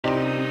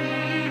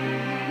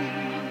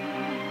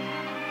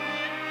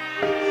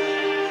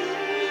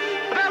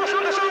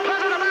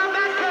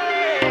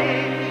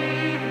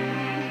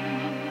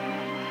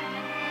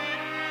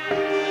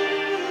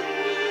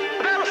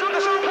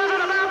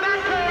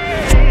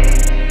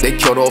They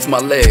cut off my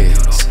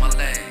legs,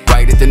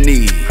 right at the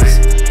knees.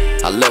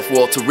 I left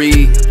Walter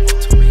Reed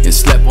and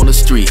slept on the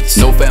streets.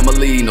 No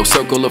family, no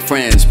circle of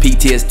friends.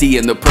 PTSD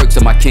and the perks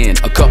of my kin.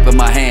 A cup in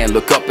my hand,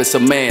 look up, it's a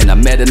man I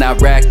met in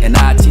Iraq and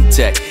IT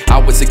tech. I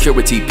was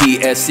security,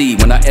 PSC,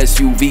 when our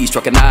SUV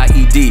struck an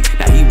IED.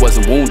 Now he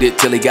wasn't wounded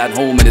till he got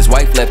home and his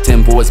wife left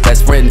him for his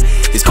best friend.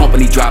 His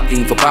company dropped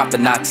in for pop the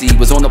Nazi.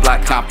 Was on the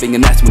block hopping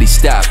and that's when he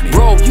stopped me.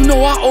 Bro, you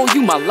know I owe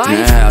you my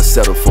life. Nah, I'll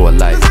settle for a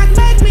life. That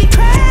make me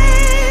crazy.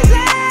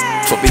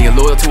 For being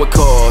loyal to a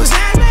cause.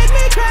 That make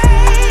me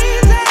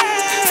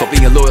crazy. For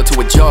being loyal to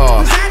a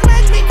job. That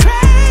make me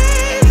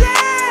crazy.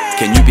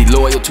 Can you be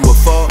loyal to a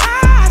fault?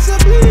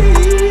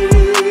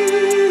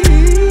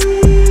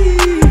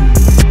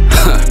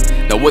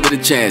 Now what are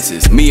the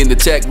chances? Me and the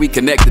tech, we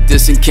connect at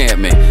this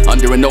encampment.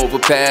 Under an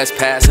overpass,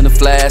 passing a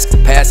flask,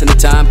 passing the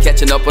time,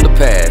 catching up on the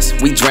past.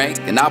 We drank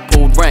and I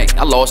pulled rank.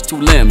 I lost 2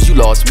 limbs, you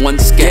lost 1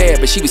 scan. Yeah,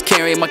 but she was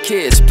carrying my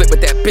kids, split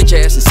with that bitch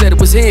ass and said it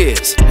was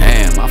his.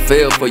 Damn, I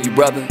fell for you,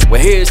 brother.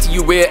 Well, here's to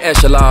you rear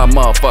echelon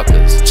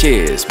motherfuckers.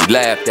 Cheers, we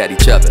laughed at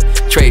each other,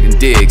 trading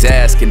digs,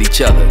 asking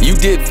each other. You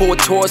did 4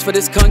 tours for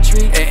this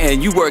country,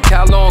 and you worked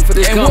how long for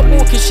this company? And what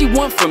more can she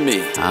want from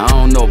me? I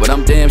don't know, but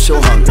I'm damn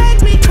sure hungry.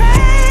 That make me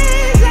crazy.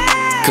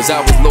 Cause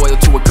I was loyal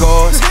to a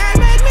cause. That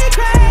make me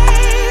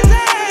crazy.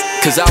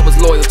 Cause I was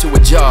loyal to a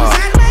job.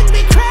 That make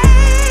me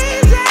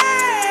crazy.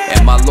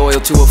 Am I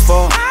loyal to a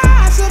fault?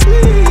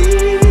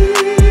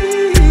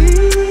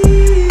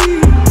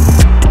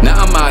 Now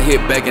I'm out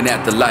here begging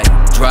at the light,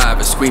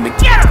 driving, screaming,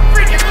 get a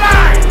freaking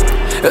line!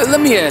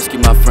 Let me ask you,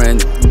 my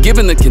friend,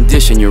 given the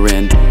condition you're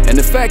in, and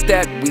the fact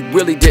that we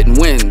really didn't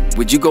win,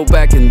 would you go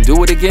back and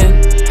do it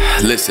again?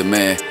 Listen,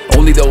 man,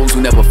 only those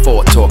who never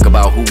fought talk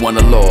about who won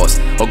or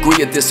lost.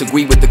 Agree or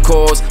disagree with the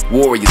cause,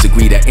 warriors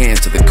agree to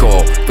answer the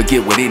call.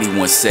 Forget what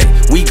anyone say,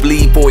 we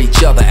bleed for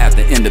each other at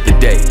the end of the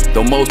day.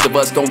 Though most of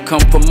us don't come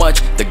for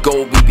much, the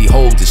goal we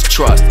behold is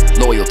trust.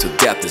 Loyal to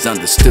death is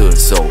understood,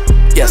 so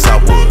yes I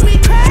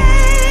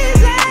would.